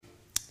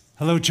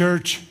Hello,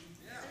 church.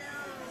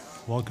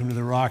 Welcome to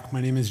The Rock.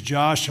 My name is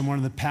Josh. I'm one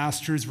of the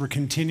pastors. We're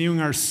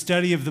continuing our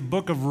study of the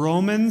book of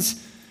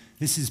Romans.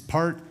 This is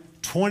part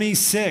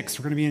 26.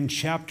 We're going to be in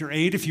chapter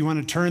 8. If you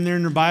want to turn there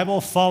in your Bible,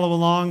 follow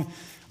along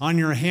on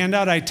your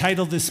handout. I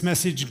titled this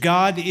message,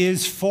 God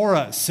is for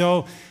us.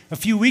 So a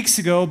few weeks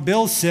ago,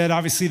 Bill said,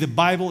 obviously, the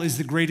Bible is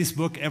the greatest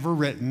book ever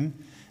written.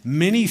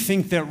 Many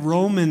think that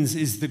Romans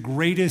is the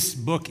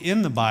greatest book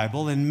in the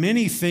Bible, and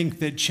many think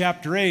that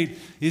chapter 8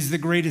 is the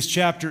greatest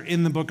chapter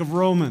in the book of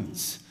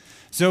Romans.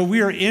 So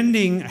we're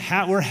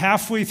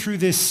halfway through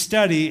this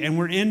study, and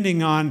we're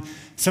ending on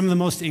some of the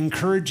most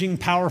encouraging,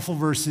 powerful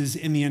verses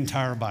in the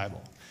entire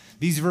Bible.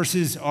 These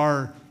verses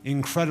are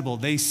incredible.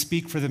 They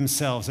speak for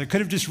themselves. I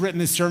could have just written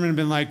this sermon and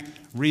been like,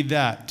 read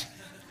that,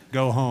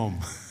 go home.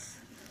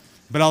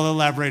 But I'll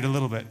elaborate a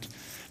little bit.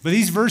 But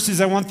these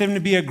verses, I want them to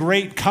be a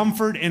great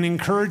comfort and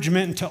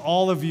encouragement to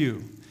all of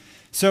you.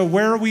 So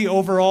where are we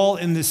overall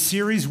in this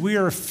series? We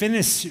are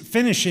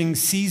finishing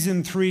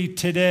season 3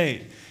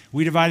 today.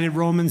 We divided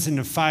Romans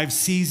into 5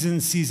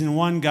 seasons. Season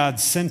 1,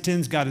 God's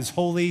sentence. God is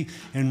holy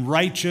and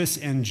righteous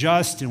and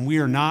just, and we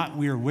are not.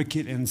 We are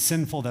wicked and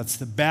sinful. That's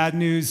the bad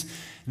news.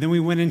 Then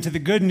we went into the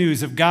good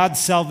news of God's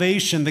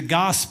salvation, the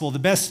gospel, the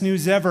best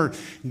news ever.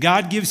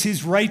 God gives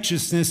his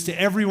righteousness to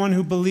everyone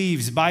who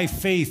believes by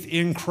faith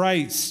in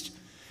Christ.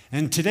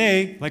 And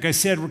today, like I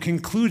said, we're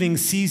concluding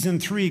season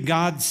 3,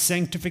 God's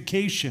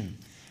sanctification.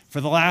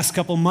 For the last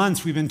couple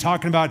months, we've been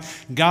talking about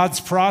God's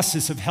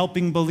process of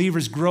helping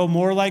believers grow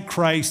more like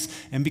Christ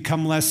and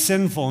become less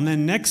sinful. And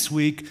then next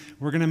week,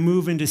 we're going to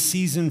move into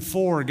season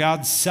 4,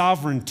 God's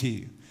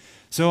sovereignty.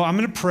 So I'm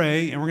going to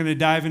pray, and we're going to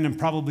dive into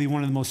probably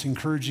one of the most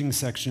encouraging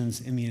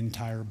sections in the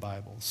entire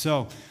Bible.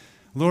 So,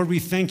 Lord, we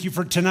thank you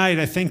for tonight.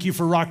 I thank you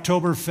for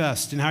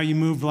Rocktoberfest and how you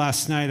moved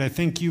last night. I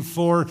thank you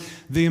for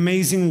the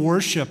amazing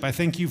worship. I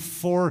thank you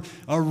for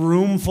a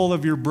room full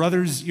of your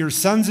brothers, your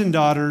sons and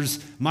daughters,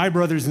 my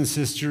brothers and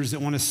sisters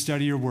that want to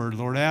study your word.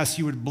 Lord, I ask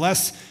you would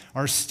bless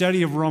our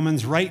study of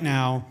Romans right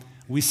now.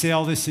 We say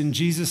all this in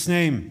Jesus'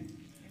 name.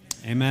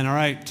 Amen. All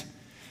right.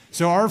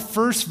 So our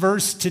first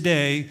verse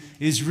today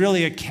is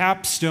really a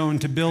capstone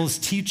to Bill's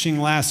teaching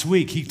last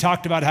week. He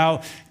talked about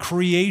how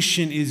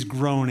creation is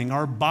groaning,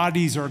 our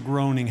bodies are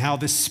groaning, how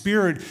the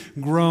Spirit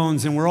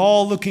groans, and we're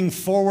all looking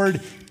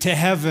forward to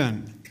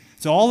heaven.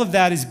 So all of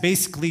that is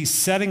basically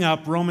setting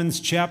up Romans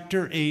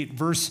chapter 8,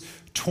 verse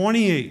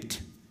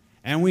 28.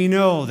 And we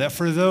know that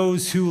for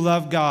those who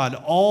love God,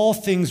 all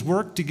things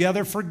work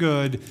together for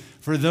good,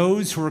 for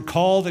those who are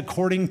called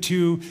according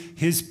to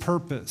his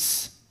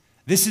purpose.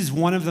 This is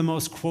one of the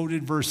most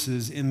quoted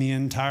verses in the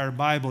entire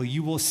Bible.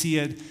 You will see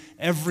it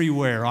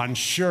everywhere on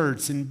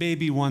shirts and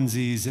baby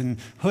onesies and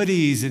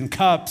hoodies and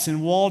cups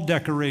and wall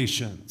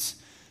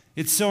decorations.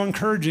 It's so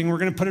encouraging. We're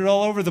going to put it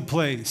all over the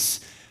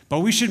place. But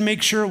we should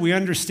make sure we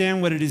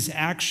understand what it is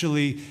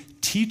actually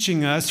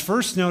teaching us.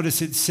 First,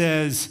 notice it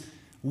says,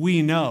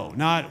 we know,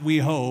 not we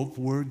hope.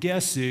 We're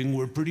guessing.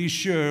 We're pretty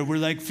sure. We're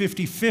like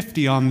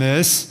 50-50 on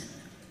this.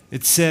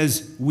 It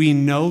says, we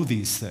know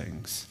these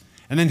things.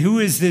 And then who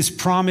is this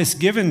promise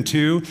given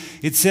to?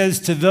 It says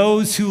to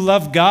those who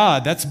love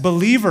God. That's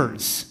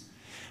believers.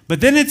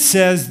 But then it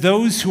says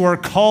those who are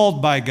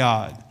called by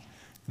God.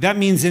 That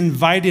means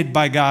invited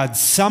by God,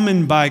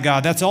 summoned by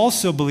God. That's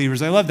also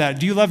believers. I love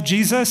that. Do you love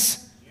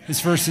Jesus?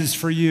 This verse is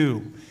for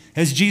you.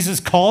 Has Jesus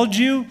called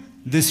you?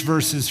 This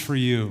verse is for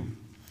you.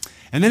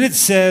 And then it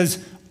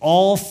says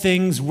all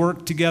things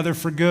work together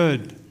for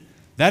good.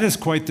 That is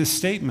quite the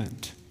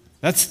statement.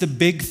 That's the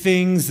big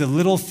things, the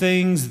little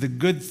things, the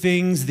good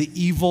things, the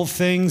evil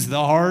things, the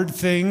hard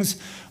things,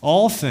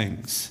 all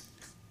things.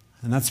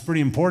 And that's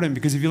pretty important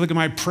because if you look at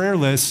my prayer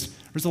list,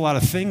 there's a lot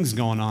of things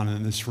going on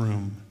in this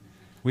room.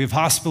 We have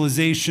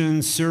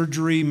hospitalization,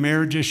 surgery,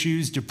 marriage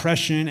issues,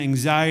 depression,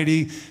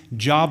 anxiety,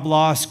 job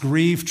loss,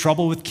 grief,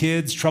 trouble with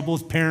kids, trouble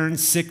with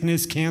parents,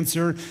 sickness,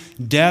 cancer,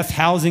 death,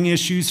 housing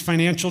issues,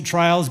 financial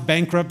trials,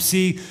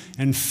 bankruptcy,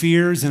 and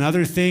fears and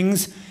other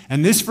things.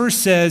 And this verse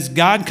says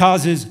God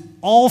causes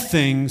all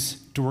things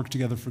to work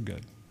together for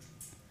good.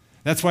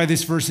 That's why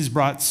this verse has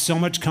brought so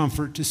much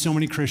comfort to so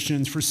many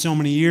Christians for so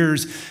many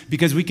years,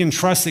 because we can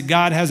trust that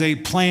God has a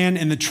plan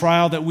in the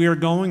trial that we are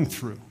going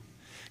through.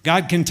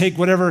 God can take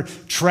whatever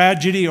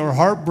tragedy or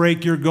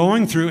heartbreak you're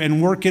going through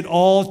and work it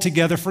all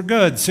together for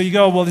good. So you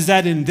go, well, is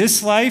that in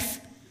this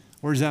life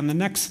or is that in the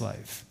next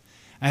life?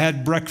 I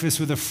had breakfast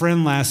with a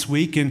friend last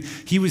week, and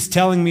he was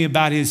telling me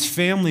about his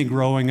family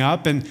growing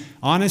up. And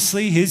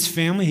honestly, his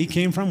family he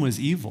came from was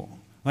evil.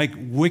 Like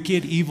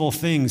wicked, evil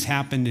things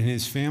happened in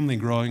his family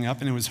growing up,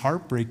 and it was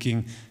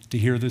heartbreaking to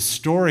hear this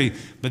story.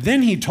 But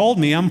then he told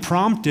me,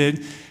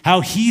 unprompted,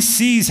 how he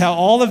sees how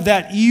all of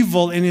that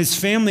evil in his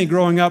family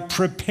growing up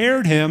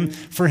prepared him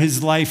for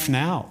his life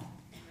now.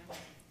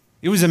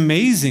 It was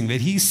amazing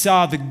that he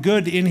saw the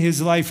good in his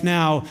life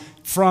now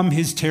from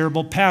his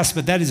terrible past,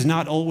 but that is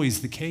not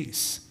always the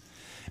case.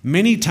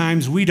 Many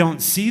times we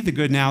don't see the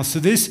good now. So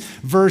this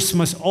verse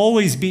must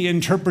always be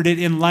interpreted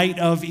in light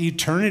of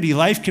eternity.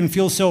 Life can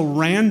feel so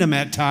random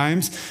at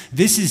times.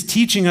 This is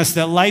teaching us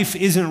that life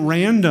isn't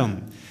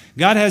random.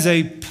 God has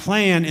a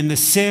plan in the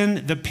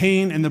sin, the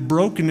pain, and the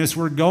brokenness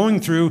we're going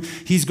through.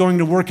 He's going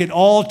to work it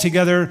all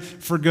together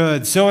for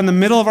good. So in the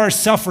middle of our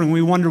suffering,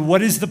 we wonder,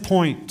 what is the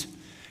point?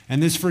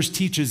 And this verse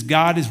teaches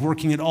God is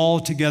working it all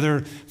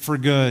together for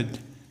good.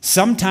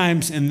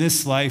 Sometimes in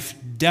this life,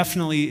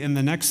 definitely in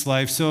the next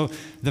life. So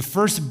the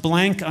first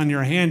blank on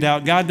your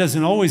handout, God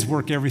doesn't always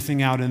work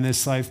everything out in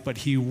this life, but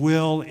he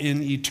will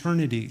in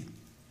eternity.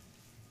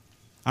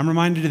 I'm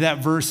reminded of that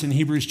verse in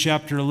Hebrews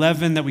chapter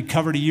 11 that we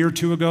covered a year or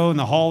two ago in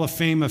the Hall of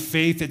Fame of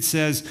Faith. It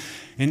says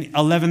in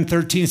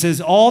 11:13, it says,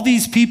 all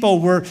these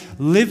people were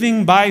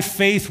living by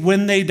faith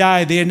when they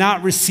died. They had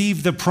not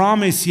received the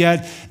promise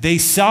yet. They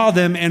saw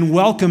them and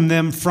welcomed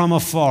them from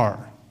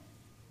afar.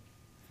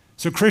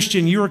 So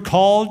Christian, you are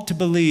called to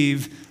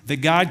believe that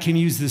God can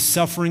use this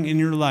suffering in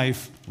your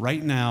life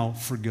right now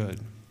for good.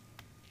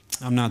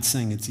 I'm not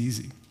saying it's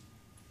easy.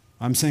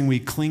 I'm saying we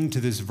cling to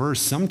this verse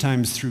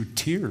sometimes through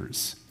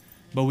tears.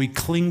 But we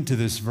cling to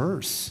this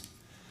verse.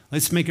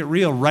 Let's make it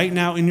real. Right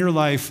now in your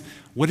life,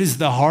 what is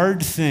the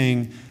hard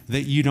thing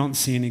that you don't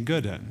see any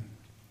good in?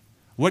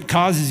 What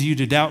causes you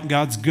to doubt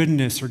God's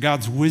goodness or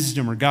God's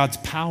wisdom or God's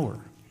power?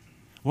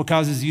 What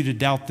causes you to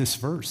doubt this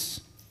verse?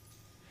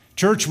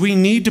 Church, we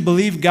need to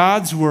believe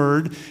God's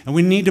word, and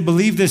we need to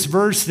believe this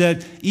verse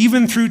that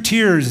even through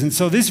tears, and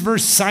so this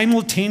verse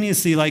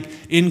simultaneously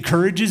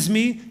encourages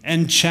me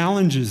and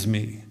challenges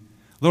me.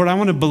 Lord, I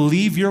want to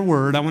believe your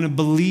word. I want to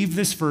believe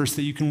this verse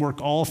that you can work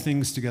all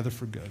things together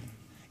for good,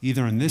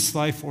 either in this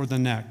life or the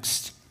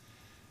next.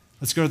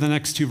 Let's go to the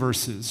next two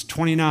verses.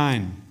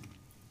 29.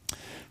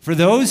 For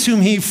those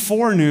whom he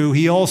foreknew,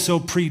 he also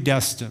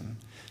predestined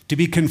to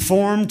be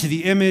conformed to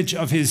the image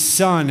of his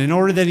Son, in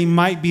order that he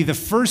might be the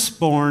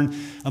firstborn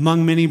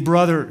among many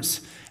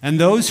brothers. And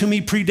those whom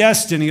he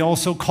predestined, he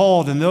also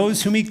called. And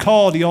those whom he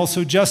called, he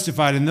also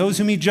justified. And those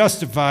whom he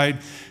justified,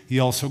 he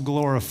also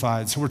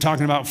glorified. So we're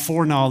talking about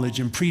foreknowledge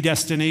and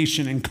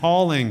predestination and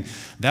calling.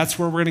 That's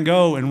where we're going to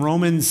go in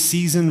Romans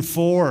season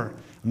 4.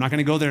 I'm not going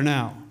to go there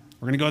now.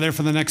 We're going to go there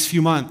for the next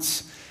few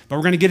months. But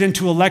we're going to get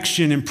into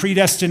election and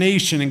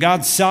predestination and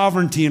God's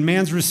sovereignty and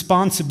man's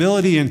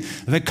responsibility and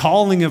the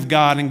calling of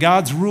God and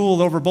God's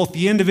rule over both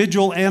the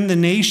individual and the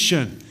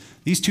nation.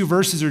 These two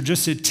verses are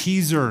just a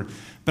teaser.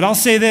 But I'll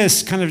say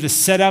this, kind of to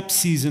set up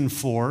season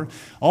 4.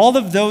 All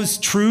of those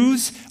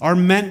truths are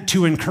meant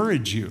to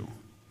encourage you.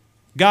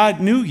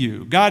 God knew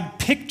you. God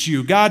picked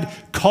you. God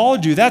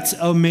called you. That's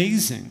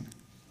amazing.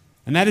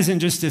 And that isn't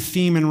just a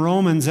theme in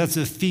Romans. That's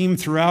a theme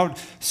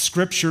throughout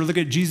Scripture. Look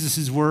at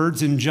Jesus'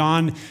 words in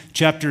John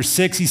chapter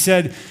 6. He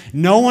said,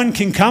 no one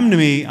can come to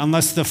me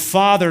unless the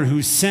Father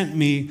who sent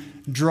me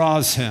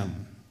draws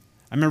him.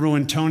 I remember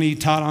when Tony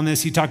taught on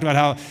this, he talked about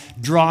how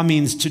draw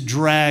means to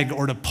drag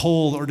or to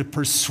pull or to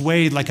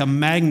persuade like a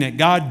magnet.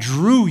 God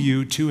drew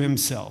you to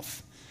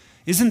himself.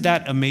 Isn't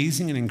that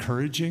amazing and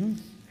encouraging?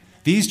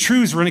 These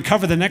truths we're going to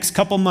cover the next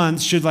couple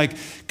months should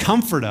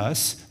comfort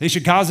us. They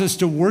should cause us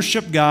to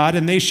worship God,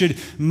 and they should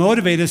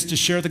motivate us to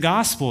share the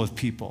gospel with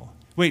people.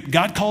 Wait,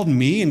 God called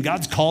me and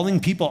God's calling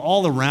people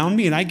all around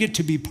me and I get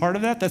to be part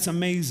of that? That's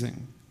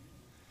amazing.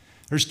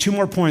 There's two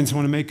more points I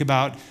want to make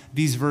about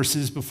these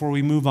verses before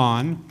we move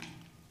on.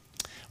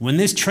 When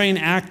this train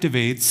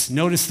activates,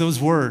 notice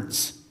those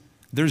words.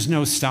 There's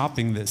no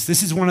stopping this.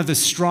 This is one of the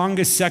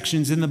strongest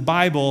sections in the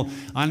Bible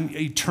on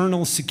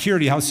eternal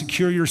security, how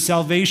secure your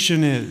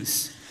salvation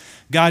is.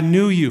 God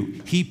knew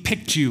you. He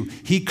picked you.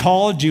 He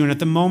called you. And at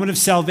the moment of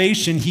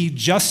salvation, he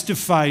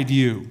justified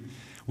you.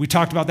 We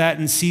talked about that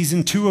in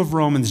season 2 of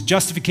Romans.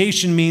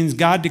 Justification means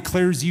God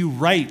declares you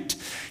right.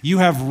 You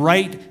have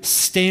right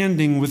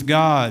standing with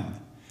God.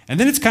 And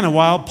then it's kind of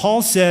wild.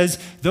 Paul says,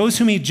 those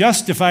whom he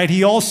justified,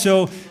 he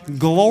also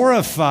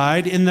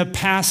glorified in the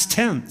past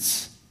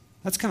tense.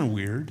 That's kind of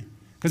weird,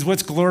 because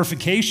what's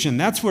glorification?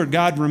 That's where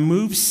God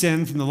removes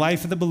sin from the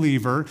life of the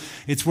believer.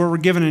 It's where we're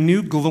given a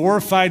new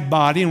glorified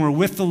body, and we're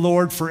with the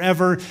Lord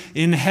forever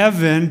in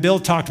heaven. Bill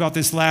talked about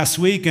this last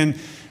week, and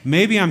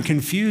maybe I'm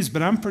confused,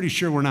 but I'm pretty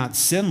sure we're not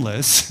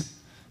sinless.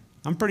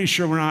 I'm pretty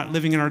sure we're not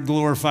living in our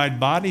glorified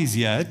bodies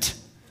yet.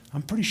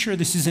 I'm pretty sure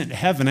this isn't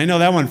heaven. I know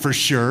that one for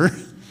sure.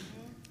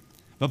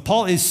 But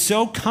Paul is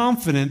so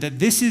confident that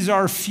this is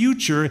our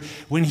future.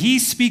 When he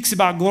speaks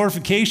about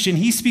glorification,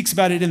 he speaks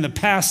about it in the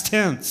past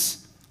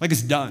tense, like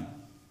it's done.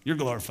 You're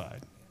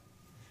glorified.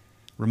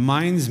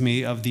 Reminds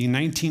me of the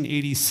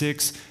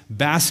 1986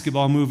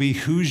 basketball movie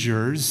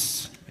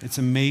Hoosiers. It's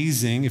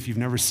amazing if you've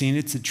never seen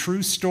it. It's a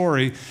true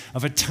story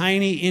of a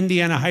tiny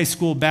Indiana high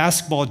school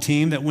basketball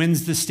team that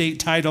wins the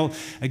state title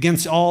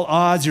against all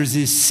odds. There's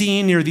this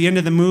scene near the end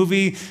of the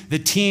movie. The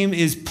team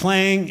is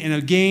playing in a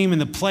game in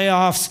the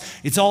playoffs.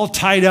 It's all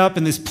tied up,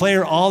 and this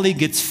player, Ollie,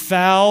 gets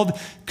fouled.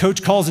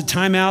 Coach calls a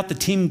timeout. The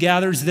team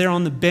gathers there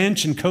on the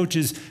bench, and coach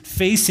is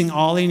facing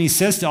Ollie, and he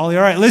says to Ollie,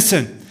 all right,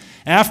 listen.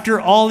 After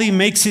Ollie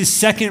makes his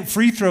second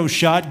free throw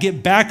shot,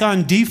 get back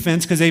on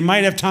defense because they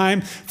might have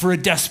time for a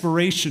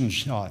desperation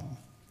shot.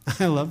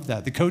 I love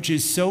that. The coach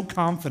is so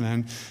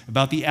confident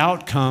about the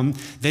outcome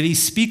that he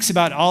speaks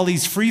about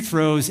Ollie's free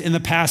throws in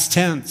the past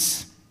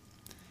tense.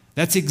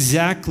 That's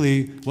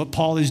exactly what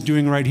Paul is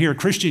doing right here.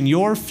 Christian,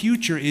 your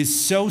future is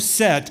so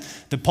set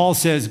that Paul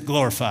says,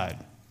 glorified.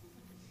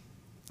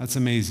 That's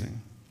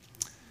amazing.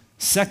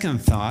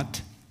 Second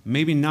thought,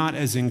 maybe not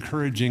as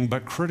encouraging,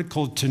 but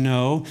critical to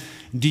know.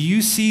 Do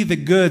you see the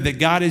good that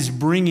God is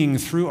bringing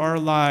through our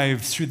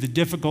lives, through the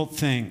difficult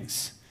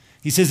things?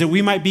 He says that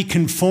we might be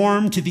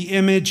conformed to the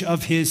image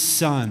of his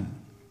Son.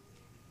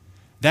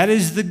 That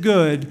is the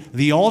good,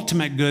 the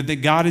ultimate good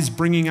that God is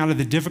bringing out of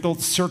the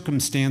difficult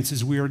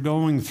circumstances we are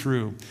going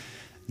through.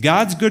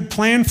 God's good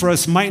plan for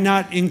us might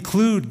not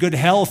include good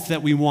health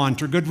that we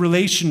want, or good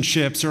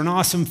relationships, or an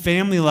awesome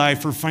family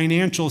life, or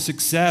financial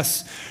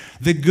success.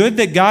 The good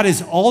that God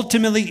is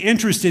ultimately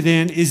interested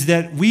in is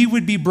that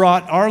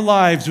our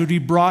lives would be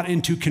brought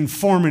into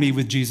conformity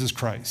with Jesus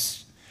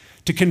Christ.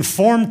 To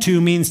conform to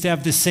means to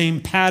have the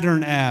same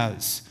pattern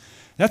as.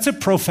 That's a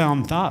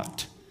profound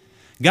thought.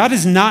 God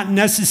is not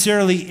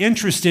necessarily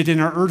interested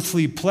in our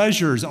earthly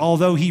pleasures,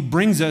 although he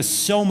brings us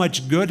so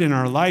much good in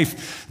our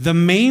life. The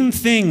main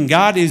thing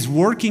God is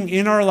working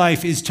in our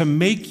life is to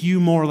make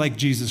you more like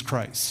Jesus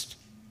Christ.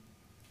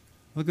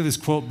 Look at this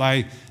quote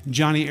by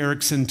Joni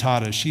Eareckson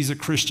Tada. She's a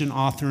Christian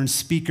author and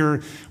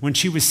speaker. When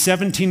she was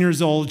 17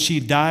 years old, she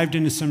dived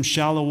into some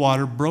shallow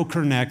water, broke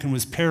her neck, and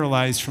was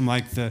paralyzed from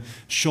the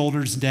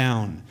shoulders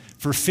down.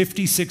 For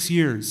 56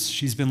 years,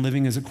 she's been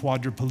living as a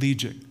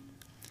quadriplegic.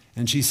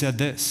 And she said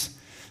this: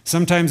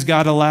 sometimes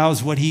God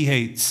allows what he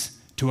hates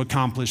to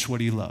accomplish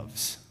what he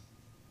loves.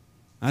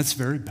 That's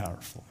very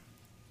powerful.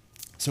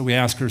 So we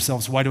ask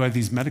ourselves, why do I have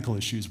these medical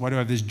issues? Why do I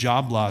have this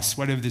job loss?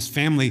 Why do I have this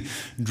family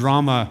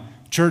drama?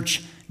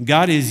 Church,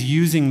 God is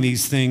using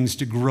these things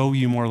to grow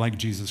you more like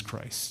Jesus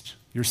Christ.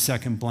 Your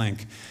second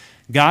blank.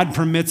 God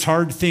permits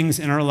hard things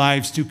in our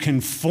lives to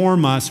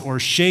conform us or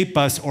shape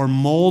us or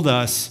mold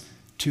us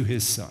to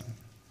his Son.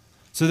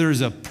 So there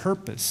is a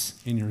purpose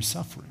in your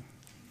suffering.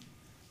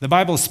 The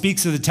Bible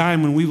speaks of the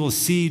time when we will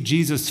see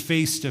Jesus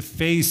face to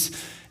face,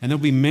 and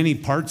there'll be many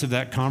parts of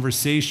that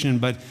conversation,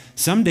 but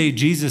someday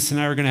Jesus and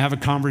I are going to have a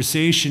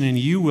conversation, and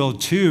you will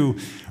too.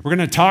 We're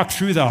going to talk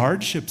through the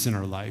hardships in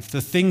our life,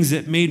 the things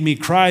that made me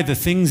cry, the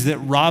things that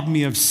robbed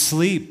me of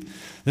sleep,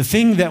 the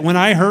thing that when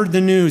I heard the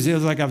news, it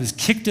was like I was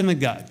kicked in the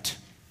gut,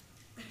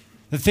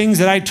 the things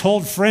that I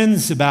told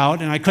friends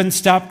about, and I couldn't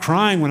stop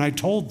crying when I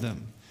told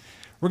them.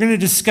 We're going to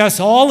discuss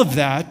all of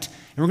that.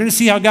 And we're going to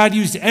see how God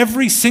used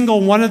every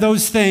single one of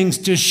those things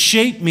to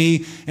shape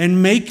me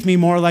and make me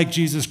more like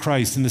Jesus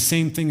Christ. And the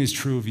same thing is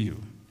true of you.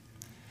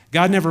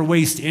 God never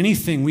wastes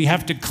anything. We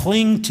have to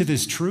cling to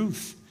this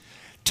truth.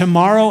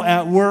 Tomorrow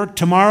at work,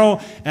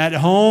 tomorrow at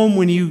home,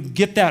 when you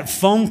get that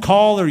phone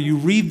call or you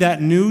read that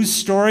news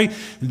story,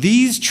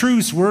 these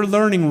truths we're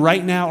learning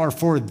right now are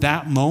for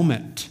that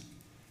moment.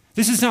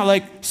 This is not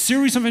like a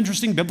series of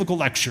interesting biblical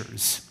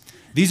lectures.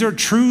 These are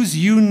truths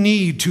you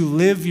need to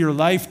live your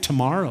life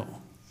tomorrow.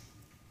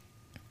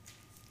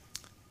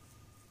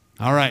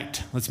 All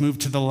right, let's move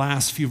to the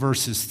last few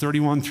verses,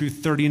 31 through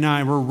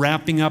 39. We're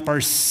wrapping up our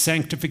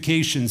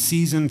sanctification,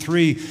 season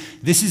 3.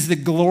 This is the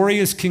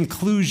glorious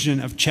conclusion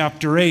of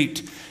chapter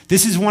 8.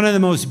 This is one of the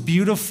most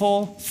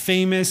beautiful,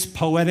 famous,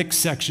 poetic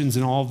sections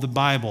in all of the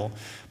Bible.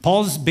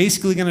 Paul's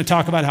basically going to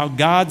talk about how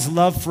God's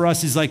love for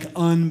us is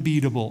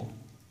unbeatable.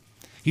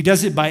 He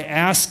does it by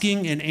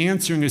asking and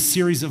answering a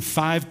series of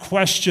 5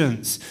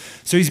 questions.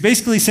 So he's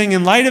basically saying,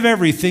 in light of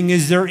everything,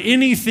 is there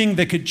anything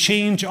that could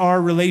change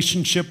our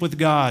relationship with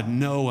God?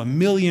 No,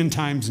 1,000,000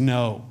 times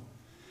no.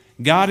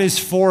 God is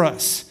for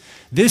us.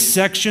 This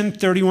section,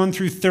 31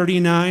 through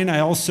 39, I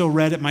also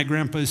read at my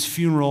grandpa's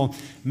funeral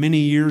many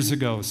years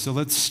ago. So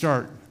let's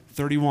start.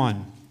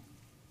 31.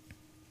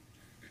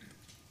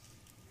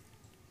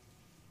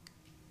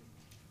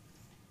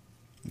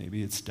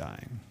 Maybe it's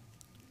dying.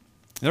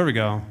 There we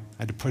go.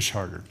 I had to push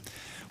harder.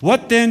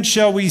 What then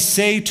shall we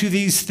say to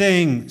these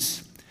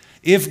things?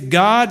 If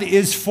God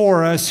is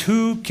for us,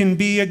 who can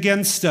be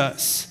against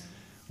us?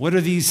 What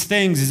are these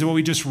things? Is it what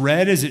we just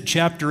read? Is it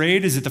chapter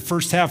 8? Is it the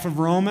first half of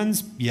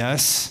Romans?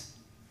 Yes.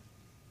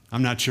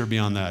 I'm not sure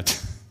beyond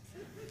that.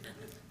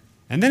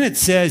 And then it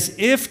says,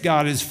 if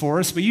God is for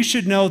us, but you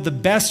should know the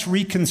best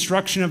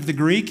reconstruction of the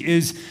Greek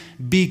is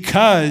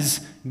because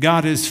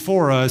God is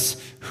for us,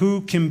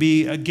 who can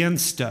be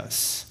against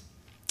us?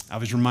 I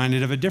was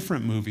reminded of a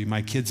different movie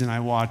my kids and I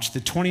watched, the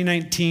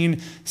 2019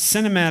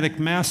 cinematic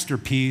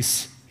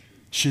masterpiece,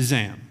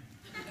 Shazam.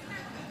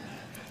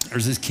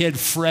 There's this kid,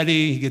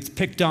 Freddy. He gets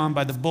picked on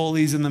by the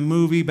bullies in the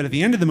movie, but at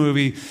the end of the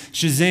movie,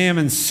 Shazam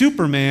and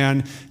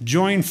Superman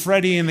join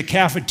Freddy in the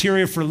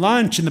cafeteria for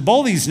lunch, and the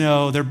bullies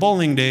know their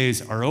bowling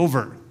days are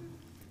over.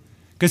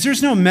 Because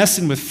there's no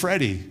messing with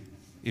Freddy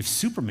if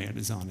Superman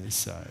is on his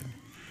side.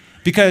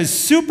 Because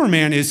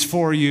Superman is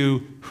for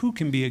you, who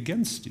can be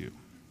against you?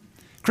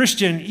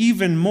 Christian,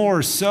 even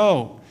more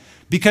so,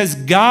 because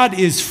God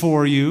is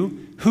for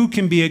you, who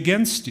can be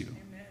against you?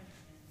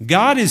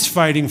 God is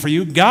fighting for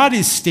you. God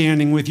is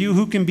standing with you.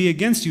 Who can be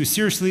against you?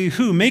 Seriously,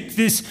 who? Make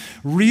this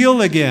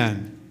real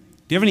again.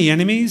 Do you have any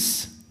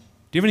enemies?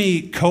 Do you have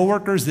any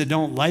coworkers that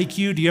don't like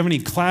you? Do you have any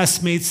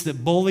classmates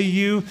that bully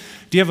you?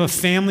 Do you have a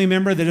family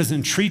member that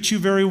doesn't treat you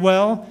very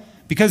well?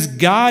 Because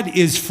God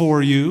is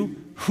for you,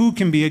 who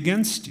can be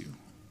against you?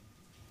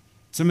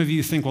 Some of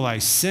you think, well, I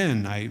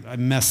sin. I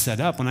mess that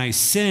up. When I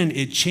sin,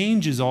 it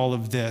changes all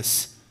of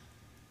this.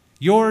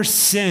 Your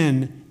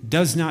sin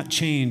does not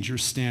change your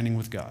standing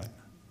with God.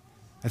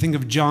 I think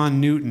of John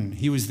Newton.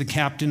 He was the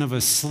captain of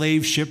a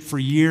slave ship for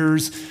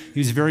years.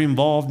 He was very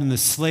involved in the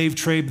slave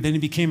trade, but then he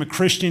became a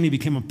Christian. He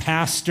became a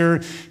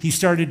pastor. He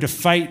started to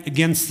fight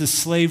against the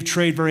slave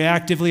trade very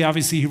actively.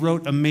 Obviously, he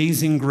wrote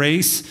Amazing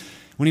Grace.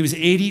 When he was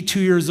 82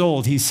 years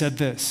old, he said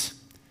this,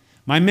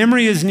 "My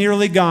memory is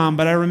nearly gone,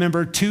 but I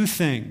remember two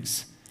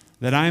things,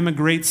 that I am a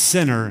great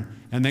sinner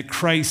and that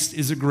Christ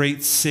is a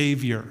great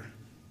Savior."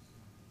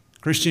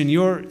 Christian,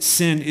 your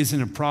sin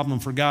isn't a problem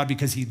for God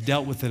because he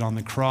dealt with it on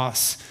the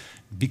cross.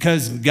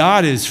 Because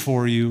God is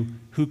for you,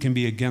 who can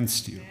be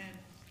against you?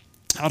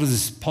 How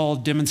does Paul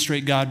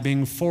demonstrate God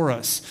being for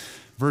us?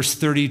 Verse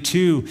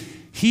 32,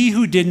 "He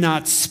who did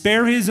not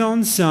spare his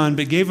own son,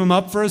 but gave him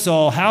up for us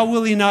all, how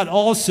will he not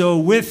also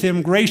with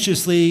him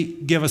graciously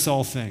give us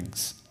all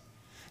things?"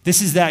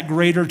 This is that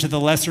greater to the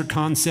lesser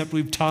concept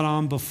we've taught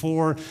on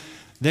before,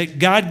 that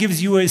God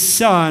gives you his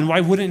son.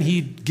 Why wouldn't he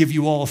give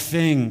you all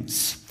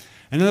things?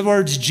 In other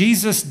words,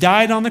 Jesus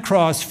died on the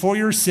cross for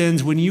your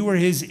sins when you were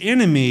his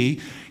enemy.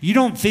 You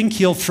don't think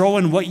he'll throw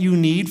in what you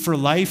need for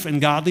life and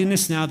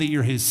godliness now that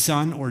you're his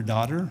son or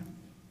daughter?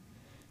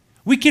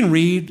 We can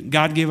read,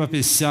 God gave up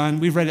his son.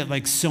 We've read it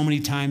like so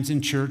many times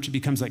in church. It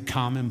becomes like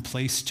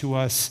commonplace to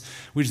us.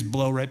 We just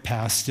blow right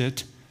past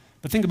it.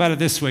 But think about it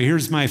this way.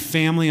 Here's my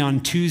family on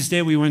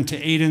Tuesday. We went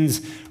to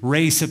Aiden's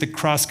race at the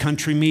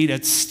cross-country meet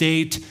at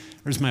State.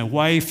 There's my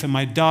wife and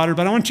my daughter.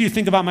 But I want you to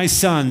think about my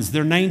sons.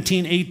 They're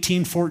 19,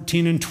 18,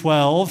 14, and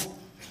 12.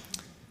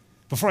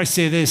 Before I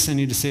say this, I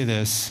need to say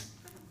this.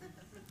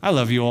 I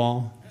love you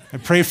all. I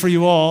pray for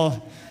you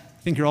all.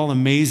 I think you're all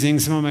amazing.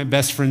 Some of my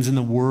best friends in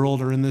the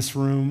world are in this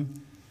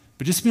room.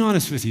 But just to be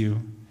honest with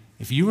you,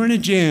 if you were in a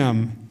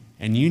jam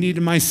and you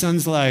needed my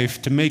son's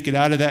life to make it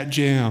out of that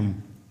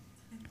jam,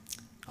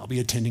 I'll be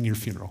attending your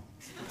funeral.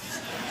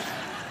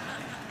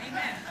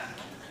 Amen.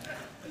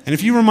 And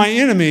if you were my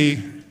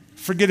enemy,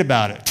 forget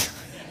about it.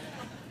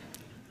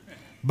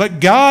 But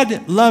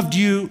God loved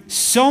you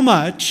so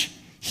much,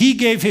 he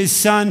gave his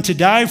son to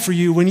die for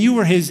you when you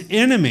were his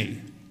enemy.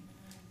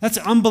 That's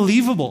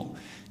unbelievable.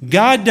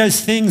 God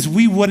does things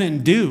we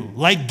wouldn't do,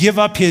 like give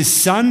up his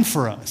son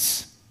for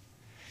us.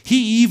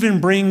 He even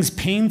brings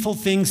painful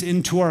things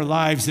into our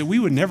lives that we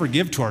would never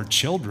give to our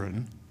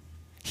children.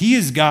 He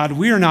is God,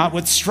 we are not.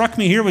 What struck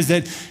me here was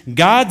that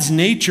God's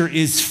nature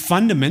is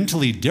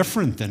fundamentally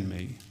different than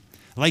me.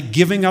 Like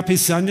giving up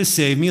his son to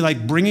save me,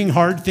 like bringing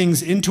hard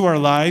things into our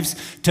lives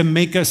to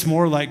make us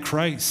more like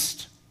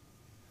Christ.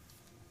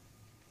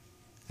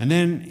 And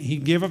then he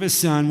gave up his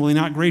son. Will he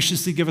not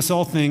graciously give us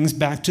all things?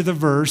 Back to the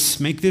verse.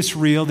 Make this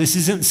real. This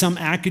isn't some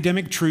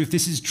academic truth.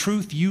 This is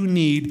truth you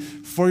need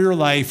for your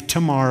life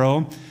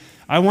tomorrow.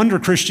 I wonder,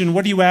 Christian,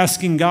 what are you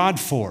asking God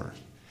for?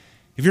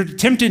 If you're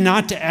tempted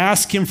not to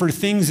ask him for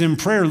things in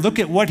prayer, look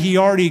at what he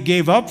already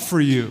gave up for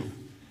you.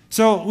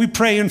 So we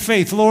pray in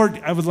faith,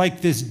 Lord, I would like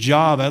this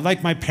job. I'd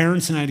like my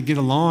parents and I to get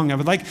along. I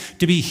would like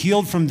to be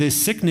healed from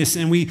this sickness.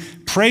 And we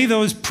pray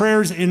those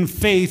prayers in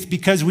faith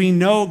because we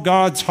know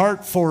God's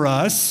heart for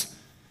us.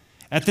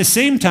 At the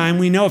same time,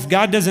 we know if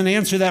God doesn't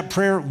answer that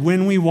prayer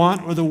when we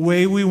want or the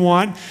way we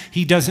want,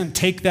 he doesn't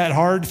take that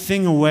hard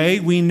thing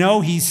away. We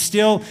know he's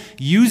still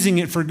using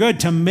it for good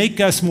to make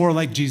us more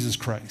like Jesus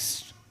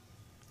Christ.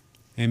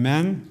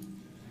 Amen?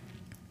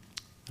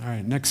 All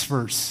right, next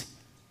verse.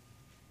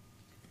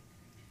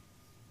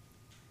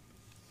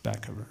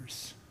 Back a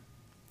verse.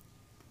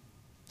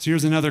 So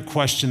here's another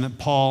question that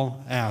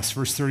Paul asks,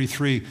 verse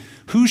 33.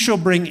 Who shall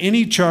bring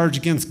any charge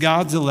against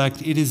God's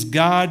elect? It is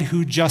God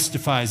who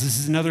justifies. This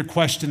is another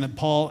question that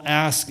Paul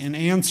asks and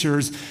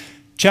answers.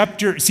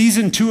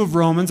 Season 2 of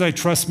Romans, I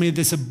trust, made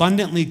this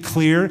abundantly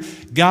clear.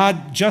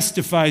 God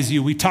justifies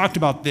you. We talked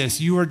about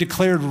this. You are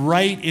declared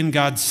right in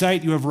God's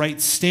sight. You have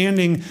right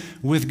standing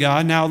with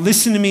God. Now,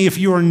 listen to me if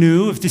you are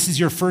new, if this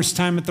is your first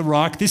time at the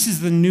Rock. This is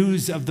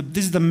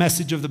this is the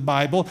message of the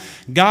Bible.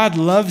 God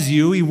loves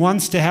you. He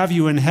wants to have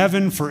you in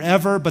heaven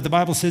forever, but the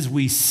Bible says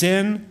we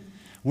sin.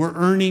 We're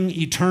earning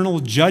eternal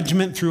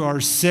judgment through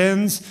our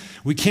sins.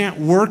 We can't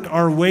work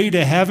our way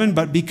to heaven,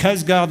 but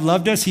because God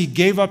loved us, he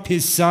gave up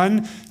his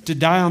son to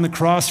die on the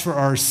cross for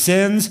our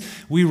sins.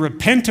 We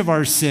repent of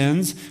our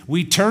sins.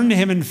 We turn to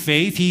him in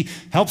faith. He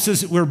helps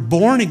us. We're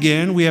born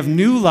again. We have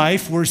new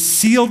life. We're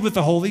sealed with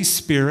the Holy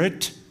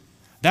Spirit.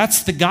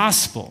 That's the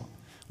gospel.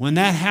 When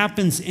that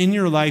happens in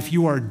your life,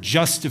 you are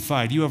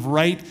justified. You have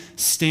right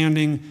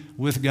standing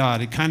with God.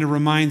 It kind of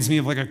reminds me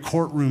of like a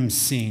courtroom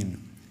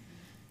scene.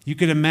 You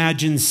could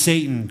imagine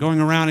Satan going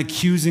around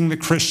accusing the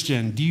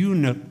Christian. Do you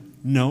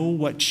know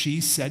what she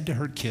said to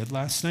her kid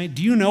last night?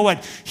 Do you know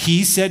what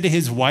he said to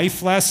his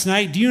wife last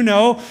night? Do you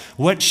know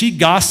what she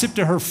gossiped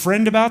to her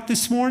friend about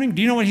this morning?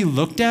 Do you know what he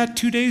looked at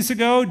 2 days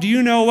ago? Do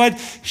you know what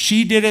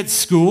she did at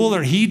school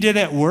or he did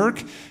at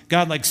work?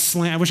 God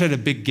I wish I had a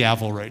big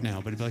gavel right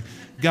now, but it'd be like,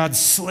 God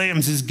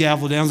slams his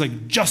gavel down. It's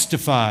like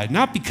justified,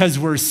 not because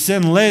we're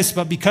sinless,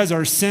 but because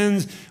our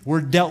sins were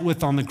dealt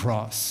with on the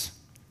cross.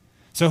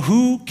 So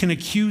who can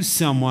accuse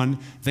someone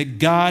that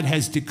God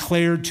has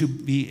declared to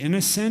be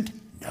innocent?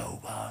 No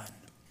one.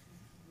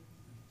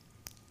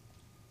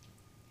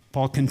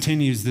 Paul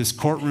continues this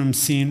courtroom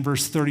scene,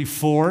 verse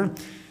 34.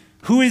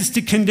 Who is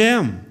to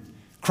condemn?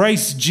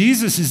 Christ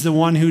Jesus is the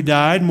one who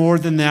died, more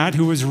than that,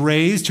 who was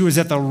raised, who is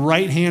at the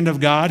right hand of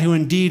God, who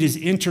indeed is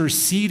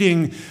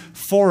interceding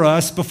for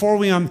us. Before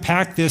we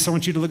unpack this, I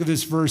want you to look at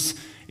this verse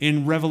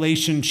in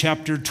Revelation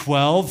chapter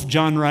 12.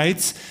 John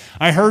writes,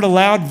 I heard a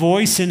loud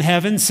voice in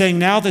heaven saying,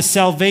 now the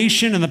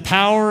salvation and the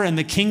power and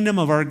the kingdom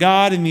of our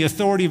God and the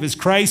authority of his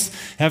Christ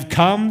have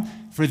come,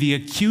 for the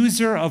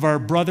accuser of our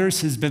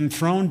brothers has been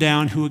thrown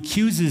down, who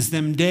accuses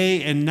them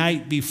day and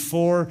night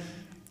before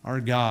our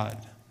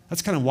God.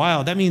 That's kind of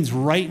wild. That means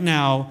right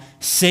now,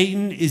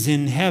 Satan is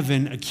in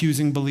heaven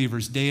accusing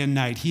believers day and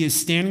night. He is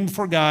standing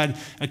before God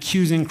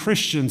accusing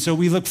Christians. So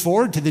we look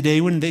forward to the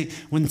day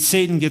when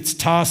Satan gets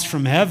tossed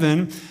from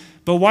heaven.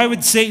 But why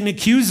would Satan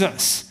accuse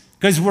us?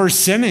 Because we're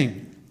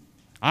sinning.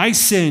 I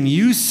sin,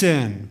 you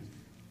sin.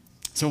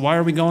 So why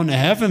are we going to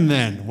heaven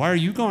then? Why are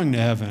you going to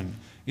heaven?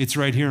 It's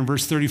right here in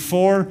verse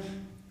 34.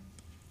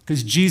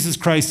 Because Jesus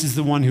Christ is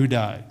the one who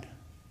died.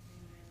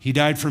 He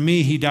died for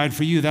me. He died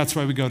for you. That's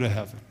why we go to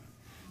heaven.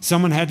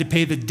 Someone had to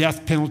pay the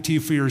death penalty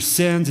for your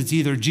sins. It's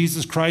either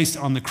Jesus Christ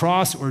on the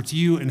cross or it's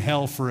you in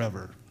hell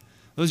forever.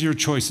 Those are your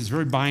choices,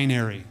 very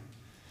binary.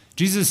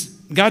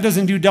 God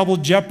doesn't do double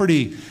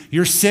jeopardy.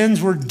 Your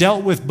sins were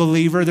dealt with,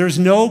 believer. There's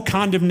no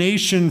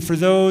condemnation for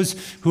those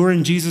who are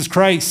in Jesus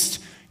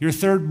Christ. Your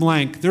third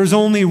blank. There's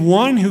only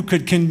one who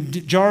could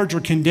charge or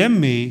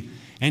condemn me,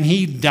 and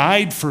he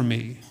died for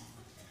me.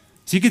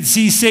 So you could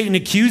see Satan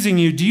accusing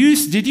you.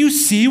 Did you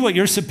see what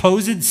your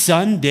supposed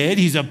son did?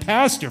 He's a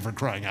pastor, for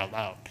crying out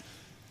loud.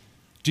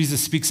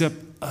 Jesus speaks up,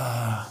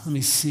 let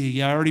me see.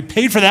 Yeah, I already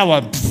paid for that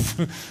one.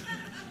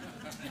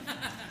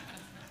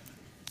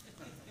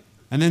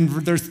 And then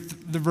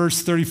the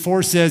verse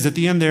 34 says at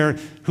the end there,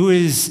 who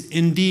is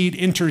indeed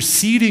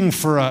interceding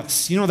for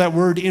us. You know that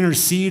word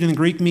intercede in the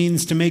Greek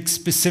means to make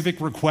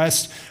specific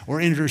requests or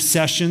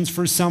intercessions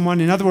for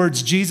someone. In other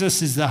words,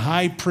 Jesus is the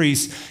high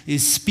priest,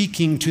 is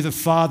speaking to the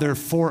Father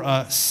for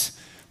us.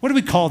 What do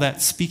we call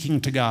that, speaking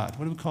to God?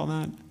 What do we call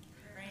that?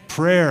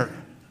 Prayer.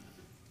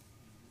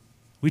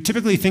 We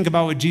typically think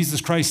about what Jesus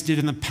Christ did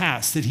in the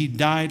past, that he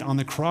died on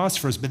the cross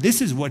for us. But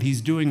this is what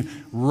he's doing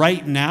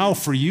right now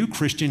for you,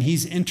 Christian.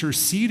 He's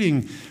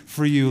interceding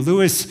for you.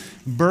 Louis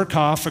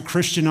Berkhoff, a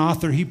Christian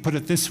author, he put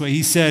it this way.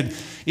 He said,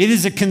 it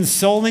is a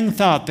consoling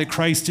thought that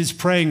Christ is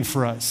praying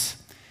for us,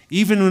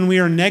 even when we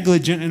are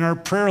negligent in our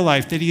prayer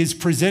life, that he is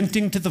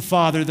presenting to the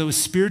Father those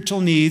spiritual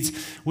needs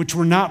which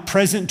were not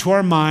present to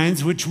our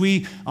minds, which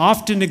we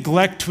often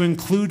neglect to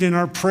include in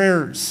our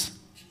prayers.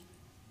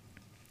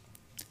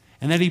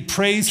 And that he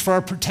prays for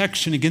our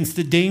protection against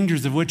the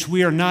dangers of which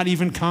we are not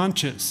even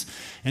conscious,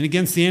 and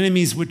against the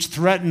enemies which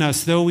threaten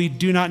us, though we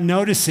do not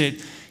notice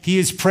it. He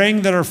is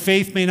praying that our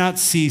faith may not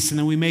cease and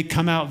that we may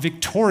come out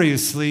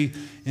victoriously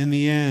in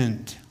the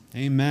end.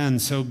 Amen.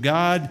 So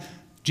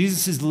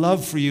Jesus'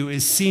 love for you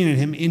is seen in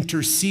him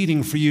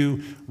interceding for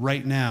you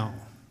right now.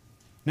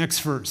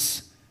 Next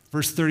verse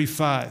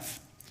 35.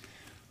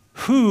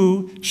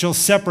 Who shall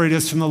separate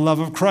us from the love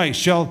of Christ?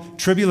 Shall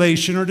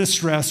tribulation or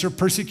distress or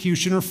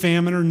persecution or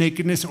famine or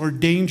nakedness or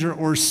danger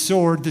or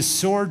sword? The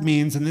sword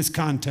means, in this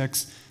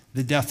context,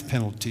 the death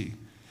penalty.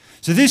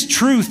 So this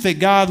truth that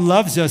God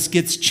loves us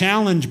gets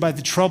challenged by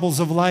the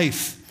troubles of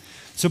life.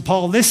 So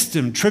Paul lists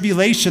them.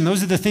 Tribulation,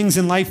 those are the things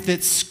in life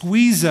that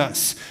squeeze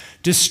us.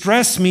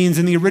 Distress means,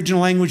 in the original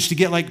language, to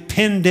get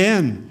pinned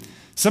in.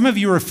 Some of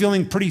you are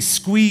feeling pretty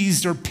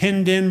squeezed or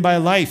pinned in by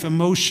life,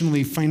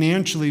 emotionally,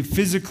 financially,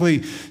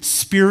 physically,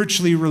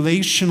 spiritually,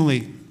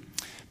 relationally.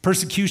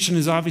 Persecution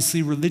is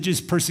obviously religious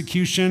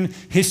persecution.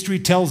 History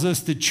tells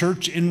us the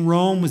church in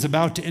Rome was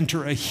about to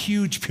enter a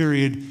huge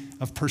period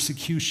of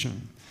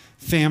persecution.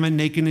 Famine,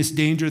 nakedness,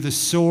 danger, the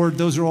sword,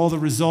 those are all the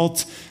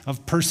results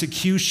of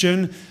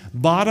persecution.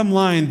 Bottom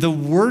line, the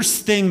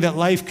worst thing that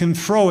life can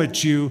throw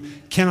at you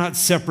cannot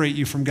separate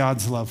you from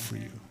God's love for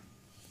you.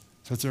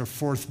 So that's our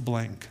fourth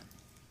blank.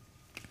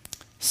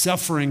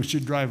 Suffering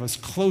should drive us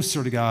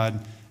closer to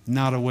God,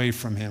 not away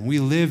from him. We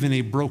live in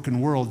a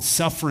broken world.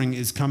 Suffering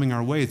is coming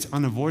our way. It's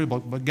unavoidable,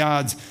 but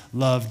God's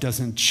love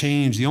doesn't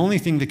change. The only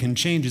thing that can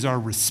change is our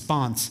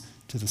response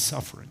to the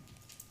suffering.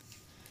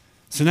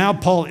 So now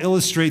Paul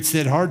illustrates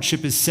that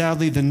hardship is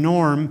sadly the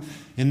norm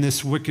in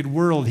this wicked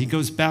world. He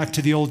goes back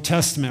to the Old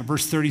Testament,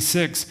 verse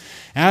 36.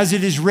 As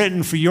it is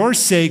written, for your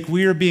sake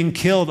we are being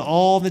killed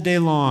all the day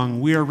long.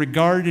 We are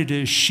regarded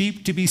as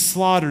sheep to be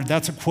slaughtered.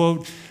 That's a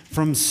quote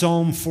from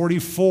Psalm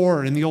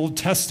 44 in the Old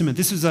Testament.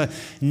 This was a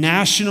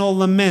national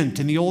lament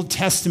in the Old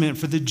Testament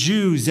for the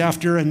Jews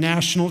after a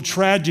national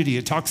tragedy.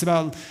 It talks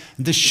about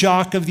the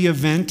shock of the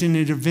event, and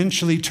it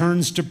eventually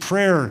turns to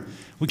prayer.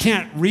 We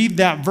can't read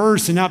that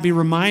verse and not be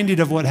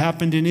reminded of what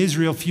happened in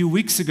Israel a few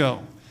weeks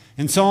ago.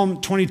 In Psalm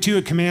 22,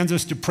 it commands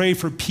us to pray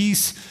for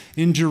peace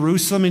in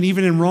Jerusalem. And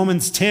even in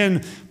Romans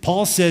 10,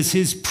 Paul says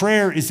his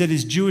prayer is that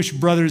his Jewish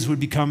brothers would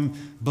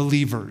become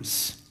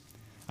believers.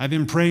 I've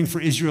been praying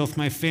for Israel with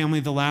my family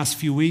the last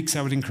few weeks.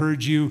 I would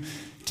encourage you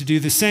to do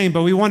the same.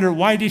 But we wonder,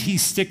 why did he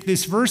stick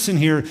this verse in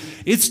here?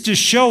 It's to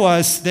show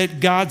us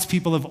that God's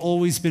people have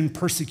always been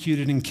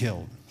persecuted and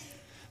killed.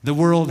 The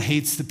world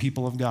hates the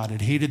people of God.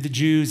 It hated the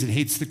Jews. It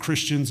hates the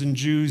Christians and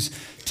Jews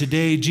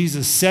today.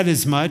 Jesus said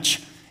as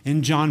much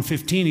in John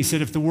 15. He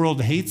said, if the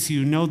world hates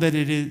you, know that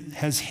it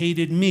has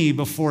hated me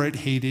before it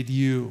hated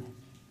you.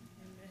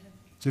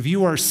 So if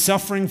you are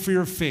suffering for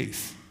your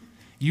faith,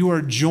 you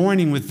are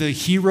joining with the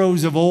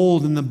heroes of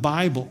old in the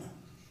Bible.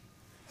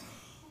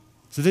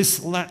 So this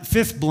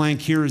fifth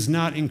blank here is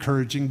not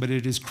encouraging, but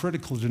it is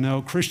critical to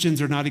know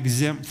Christians are not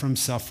exempt from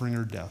suffering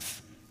or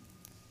death.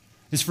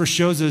 This verse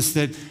shows us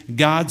that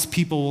God's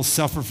people will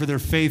suffer for their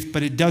faith,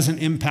 but it doesn't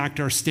impact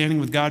our standing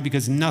with God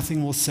because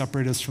nothing will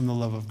separate us from the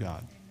love of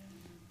God.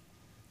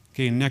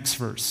 Okay, next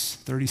verse,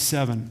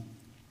 37.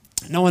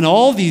 Now in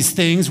all these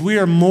things, we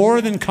are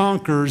more than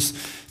conquerors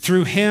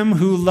through him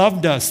who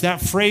loved us.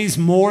 That phrase,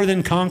 more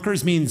than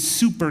conquerors, means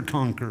super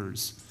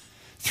conquerors.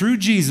 Through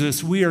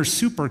Jesus, we are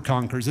super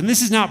conquerors. And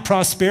this is not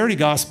prosperity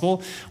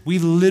gospel. We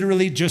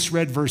literally just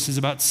read verses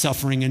about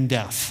suffering and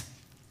death.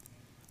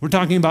 We're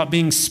talking about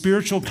being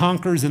spiritual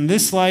conquerors in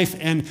this life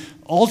and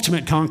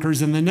ultimate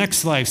conquerors in the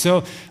next life.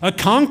 So a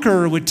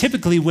conqueror would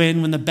typically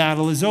win when the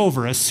battle is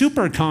over. A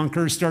super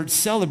conqueror starts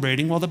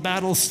celebrating while the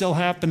battle is still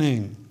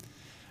happening.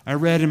 I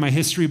read in my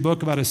history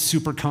book about a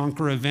super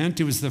conqueror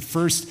event. It was the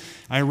first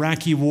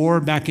Iraqi war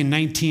back in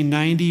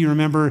 1990. You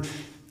remember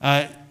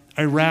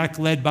Iraq,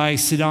 led by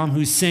Saddam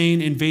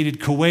Hussein,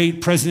 invaded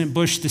Kuwait. President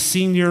Bush, the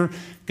senior,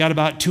 got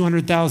about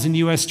 200,000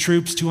 U.S.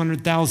 troops,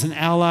 200,000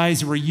 allies.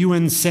 There were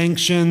UN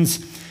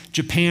sanctions.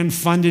 Japan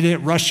funded it.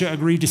 Russia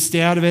agreed to stay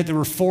out of it. There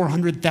were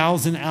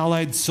 400,000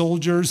 allied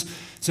soldiers.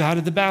 So how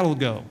did the battle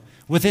go?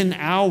 Within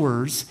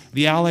hours,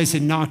 the allies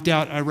had knocked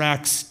out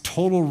Iraq's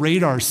total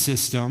radar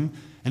system.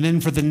 And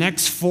then for the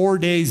next 4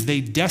 days,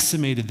 they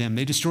decimated them.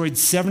 They destroyed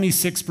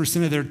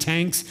 76% of their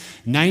tanks,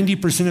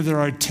 90% of their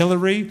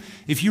artillery.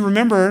 If you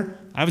remember,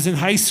 I was in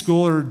high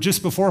school or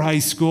just before high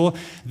school.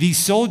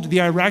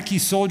 The Iraqi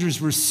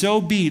soldiers were so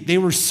beat, they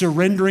were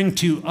surrendering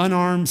to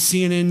unarmed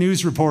CNN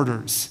news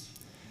reporters.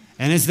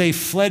 And as they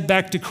fled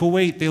back to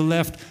Kuwait, they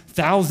left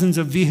thousands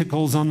of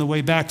vehicles on the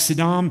way back.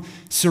 Saddam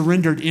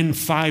surrendered in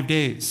 5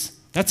 days.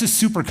 That's a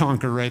super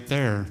conqueror right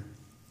there.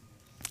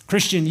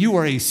 Christian, you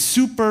are a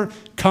super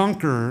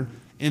conqueror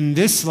in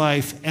this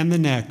life and the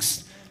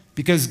next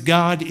because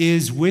God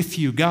is with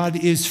you. God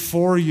is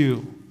for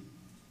you.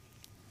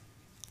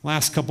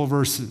 Last couple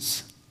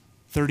verses,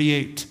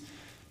 38.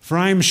 For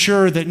I am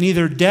sure that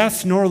neither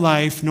death nor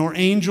life, nor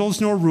angels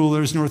nor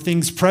rulers, nor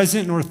things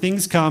present nor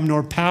things come,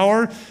 nor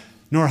power,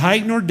 nor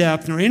height nor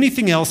depth, nor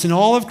anything else in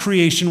all of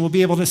creation will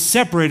be able to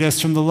separate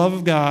us from the love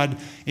of God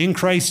in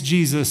Christ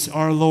Jesus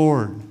our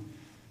Lord.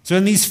 So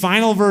in these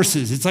final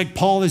verses, it's like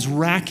Paul is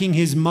racking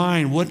his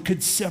mind. What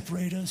could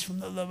separate us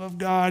from the love of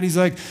God? He's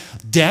like,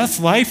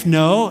 death, life,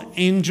 no.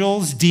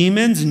 Angels,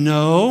 demons,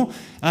 no.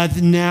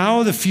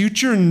 Now, the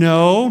future,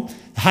 no.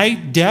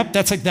 Height, depth,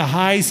 that's like the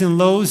highs and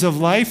lows of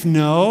life,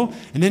 no.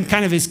 And then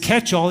kind of his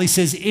catch-all, he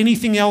says,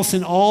 anything else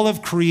in all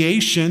of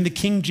creation, the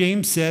King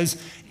James says,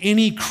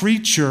 any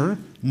creature,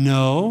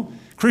 no.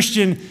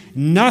 Christian,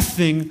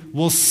 nothing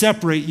will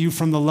separate you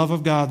from the love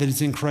of God that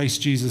is in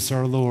Christ Jesus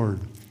our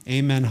Lord.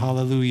 Amen,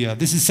 hallelujah.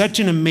 This is such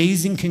an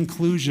amazing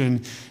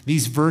conclusion,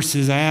 these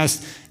verses. I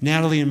asked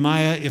Natalie and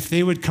Maya if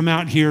they would come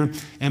out here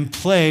and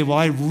play while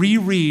I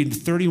reread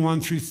 31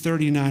 through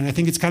 39. I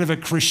think it's kind of a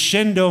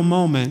crescendo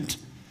moment,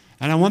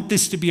 and I want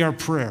this to be our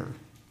prayer.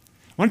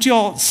 Why don't you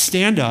all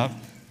stand up?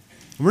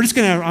 I'm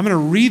going to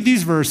read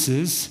these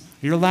verses.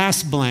 Your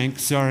last blank.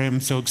 Sorry,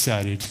 I'm so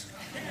excited.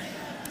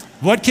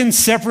 What can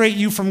separate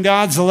you from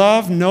God's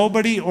love?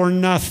 Nobody or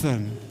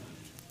nothing.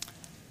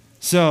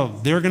 So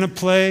they're going to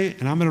play,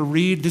 and I'm going to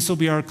read. This will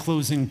be our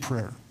closing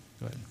prayer.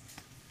 Go ahead.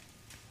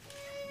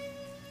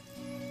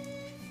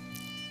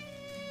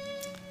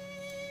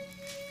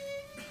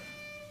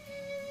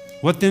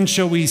 What then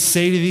shall we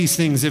say to these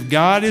things? If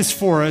God is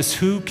for us,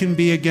 who can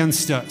be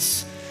against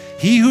us?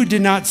 He who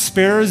did not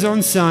spare his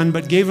own son,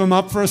 but gave him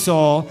up for us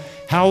all,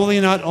 how will he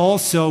not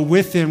also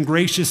with him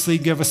graciously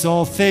give us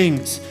all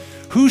things?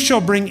 Who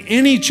shall bring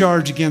any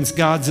charge against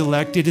God's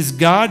elect? It is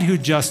God who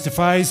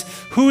justifies.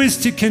 Who is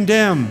to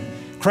condemn?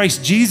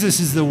 Christ Jesus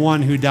is the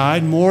one who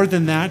died, more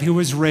than that, who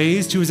was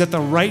raised, who is at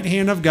the right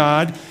hand of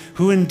God,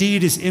 who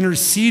indeed is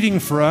interceding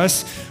for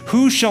us.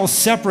 Who shall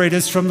separate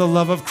us from the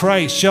love of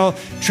Christ? Shall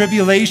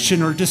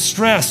tribulation or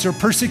distress or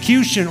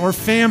persecution or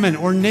famine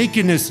or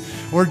nakedness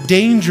or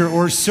danger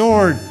or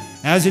sword?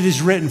 As it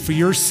is written, for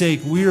your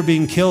sake we are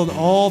being killed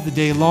all the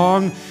day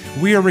long.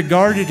 We are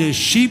regarded as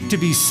sheep to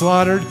be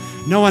slaughtered.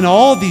 Knowing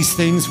all these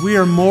things, we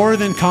are more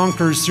than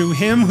conquerors through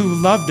him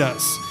who loved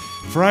us.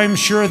 For I am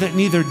sure that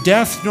neither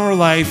death nor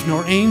life,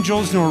 nor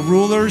angels, nor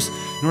rulers,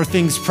 nor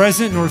things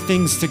present, nor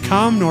things to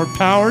come, nor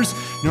powers,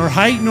 nor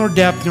height, nor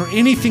depth, nor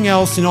anything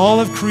else in all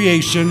of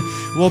creation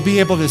will be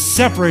able to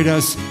separate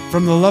us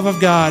from the love of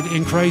God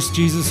in Christ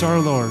Jesus our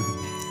Lord.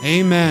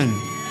 Amen.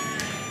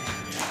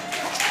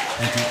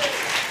 Thank you.